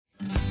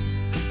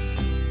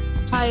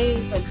Hi,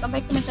 welcome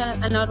back to my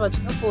channel and now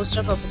watching a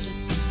four-star property.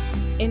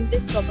 In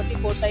this property,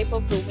 four type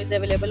of room is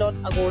available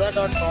on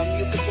agoda.com.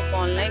 You can book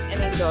online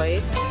and enjoy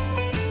it.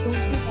 To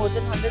see more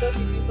than 100 of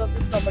reviews of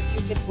this property,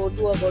 you can go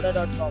to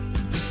agoda.com.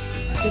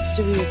 Its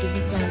review rating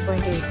is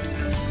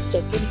 9.8.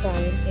 Check-in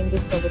time in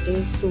this property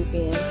is 2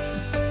 p.m.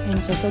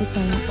 and check-out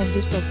time of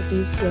this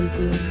property is 12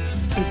 p.m.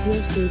 If you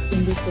have stayed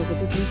in this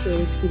property, please share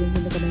your experience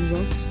in the comment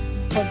box.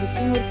 For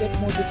booking or get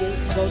more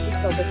details about this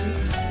property,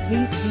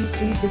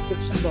 please read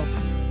description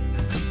box.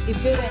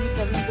 If you have any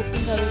problem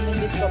booking a room in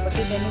this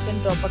property, then you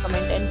can drop a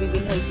comment and we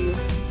will help you.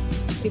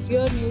 If you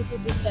are new to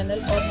this channel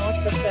or not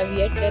subscribed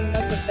yet, then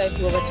must subscribe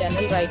to our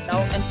channel right now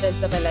and press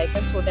the bell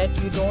icon so that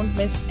you don't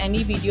miss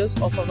any videos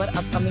of our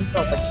upcoming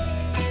property.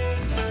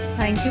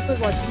 Thank you for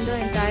watching the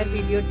entire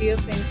video, dear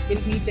friends.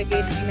 We'll meet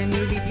again in a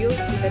new video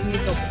with a new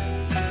property.